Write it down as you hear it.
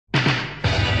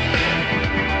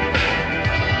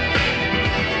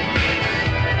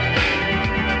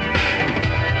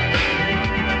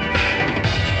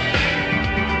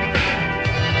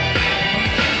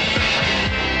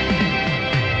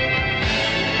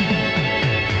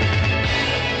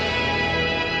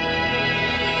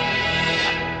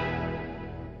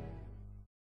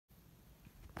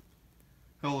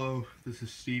this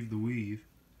is SteveTheWeave,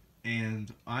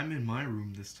 and I'm in my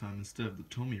room this time instead of the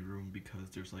Tommy room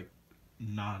because there's like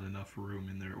not enough room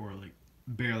in there, or like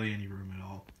barely any room at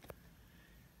all.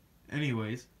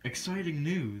 Anyways, exciting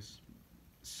news.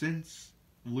 Since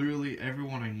literally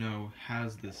everyone I know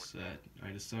has this set,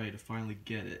 I decided to finally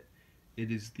get it.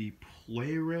 It is the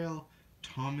Plarail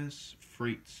Thomas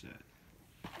Freight set.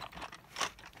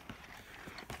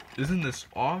 Isn't this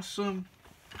awesome?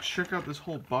 Check out this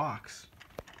whole box.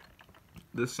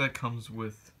 This set comes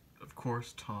with, of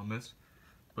course, Thomas,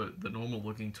 but the normal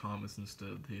looking Thomas instead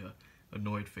of the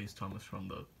annoyed face Thomas from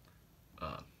the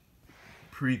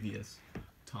previous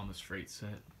Thomas Freight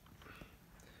set.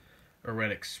 A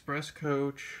red express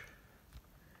coach,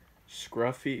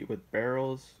 Scruffy with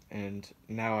barrels, and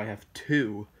now I have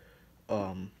two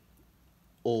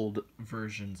old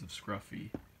versions of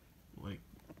Scruffy, like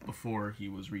before he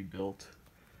was rebuilt.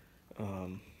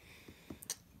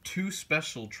 Two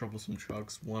special troublesome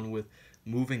trucks, one with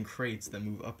moving crates that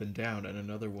move up and down, and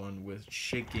another one with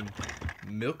shaking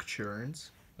milk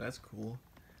churns. That's cool.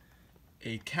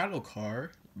 A cattle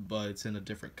car, but it's in a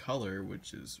different color,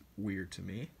 which is weird to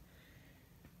me.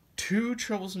 Two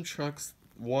troublesome trucks,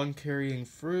 one carrying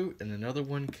fruit and another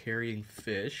one carrying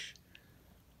fish.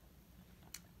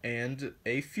 And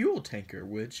a fuel tanker,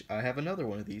 which I have another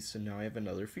one of these, so now I have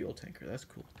another fuel tanker. That's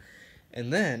cool.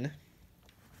 And then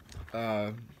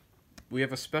we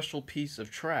have a special piece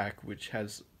of track which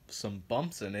has some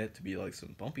bumps in it to be like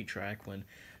some bumpy track when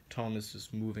Thomas is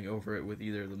moving over it with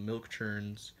either the milk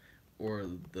churns or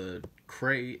the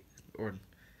crate or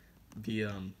the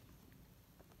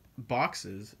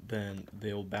boxes. Then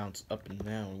they'll bounce up and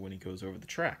down when he goes over the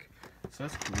track. So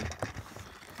that's cool.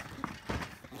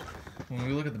 When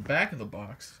we look at the back of the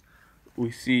box,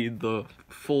 we see the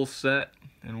full set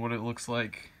and what it looks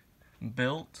like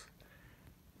built.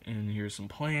 And here's some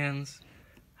plans,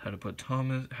 how to put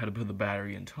the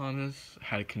battery in Thomas,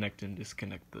 how to connect and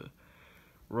disconnect the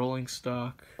rolling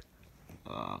stock.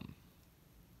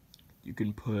 You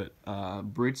can put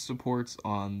bridge supports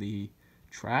on the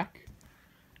track.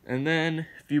 And then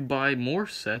if you buy more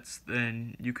sets,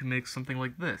 then you can make something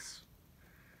like this.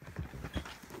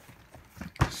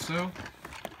 So,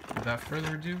 without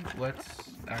further ado, let's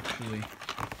actually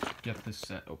get this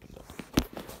set opened up.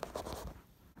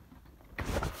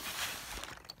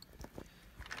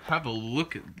 Have a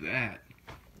look at that.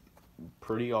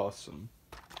 Pretty awesome.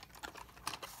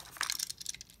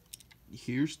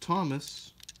 Here's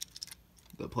Thomas.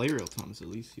 The Plarail Thomas, at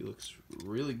least. He looks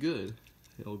really good.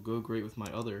 It'll go great with my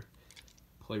other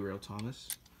Plarail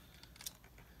Thomas.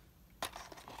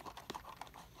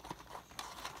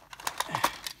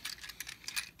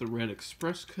 The red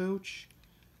express coach.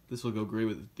 This will go great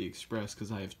with the express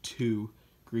because I have two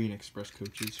green express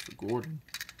coaches for Gordon.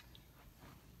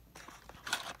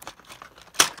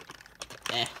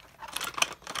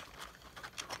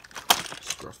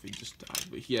 Scruffy just died,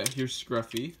 but yeah, here's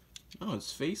Scruffy. Oh,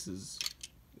 his face is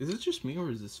it just me, or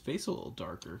is his face a little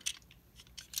darker?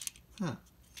 Huh.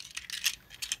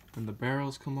 And the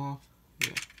barrels come off. Yeah.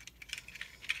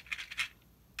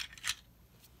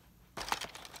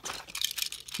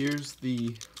 Here's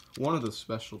one of the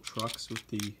special trucks with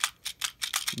the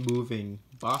moving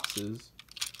boxes.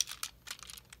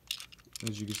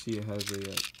 As you can see, it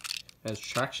has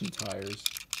traction tires,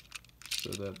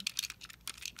 so that.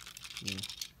 Yeah.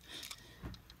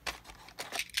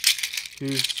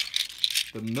 Here's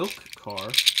the milk car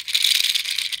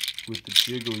with the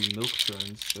jiggly milk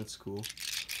churns. That's cool.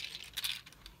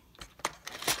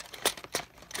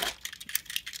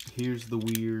 Here's the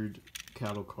weird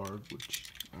cattle car,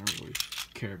 which I don't really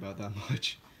care about that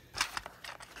much.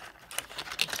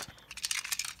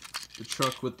 The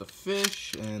truck with the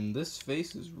fish, and this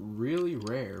face is really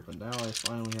rare, but now I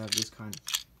finally have this kind of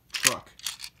truck.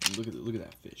 And look at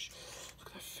that fish. Look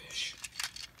at that fish.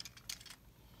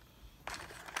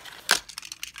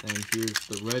 And here's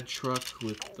the red truck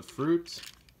with the fruit.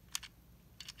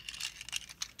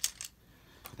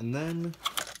 And then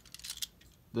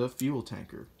the fuel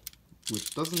tanker,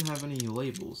 which doesn't have any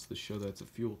labels to show that it's a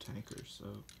fuel tanker, so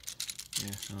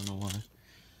yeah, I don't know why.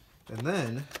 And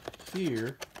then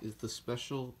here is the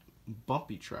special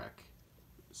bumpy track.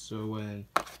 So when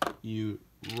you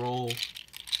roll,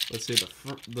 let's say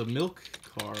the milk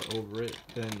car over it,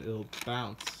 then it'll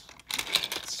bounce.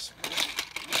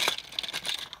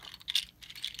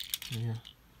 Yeah.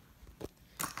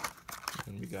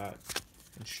 And we got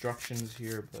instructions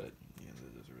here, but yeah,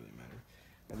 that doesn't really matter.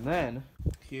 And then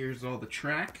here's all the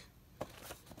track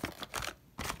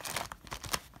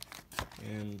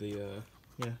and the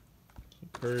some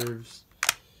curves,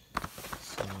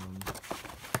 some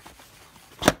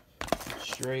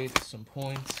straight, some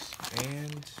points,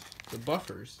 and the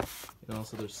buffers. And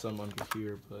also there's some under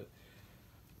here, but...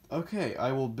 Okay,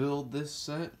 I will build this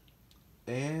set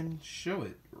and show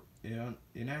it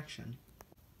in action.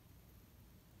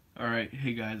 Alright,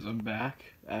 hey guys, I'm back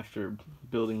after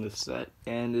building this set,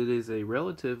 and it is a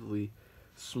relatively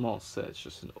small set. It's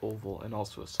just an oval and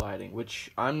also a siding,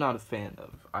 which I'm not a fan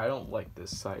of. I don't like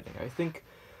this siding. I think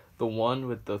the one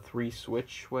with the 3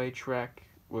 switch-way track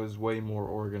was way more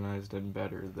organized and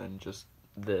better than just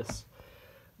this.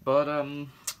 But,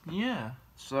 yeah.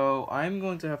 So, I'm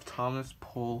going to have Thomas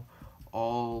pull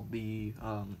all the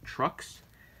trucks,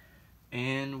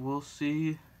 and we'll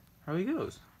see how he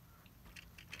goes.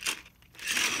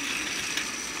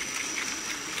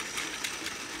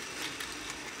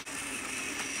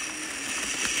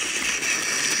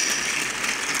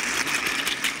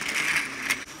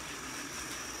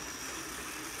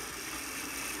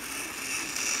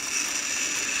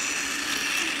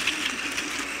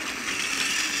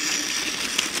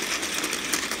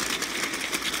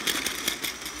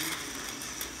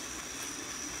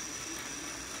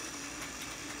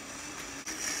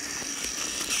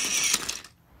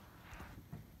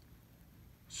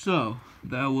 So,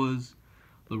 that was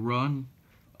the run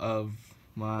of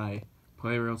my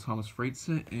Plarail Thomas Freight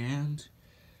set, and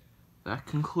that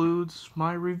concludes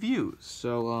my review.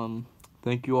 So,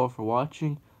 thank you all for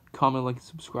watching. Comment, like, and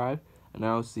subscribe, and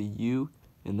I will see you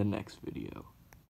in the next video.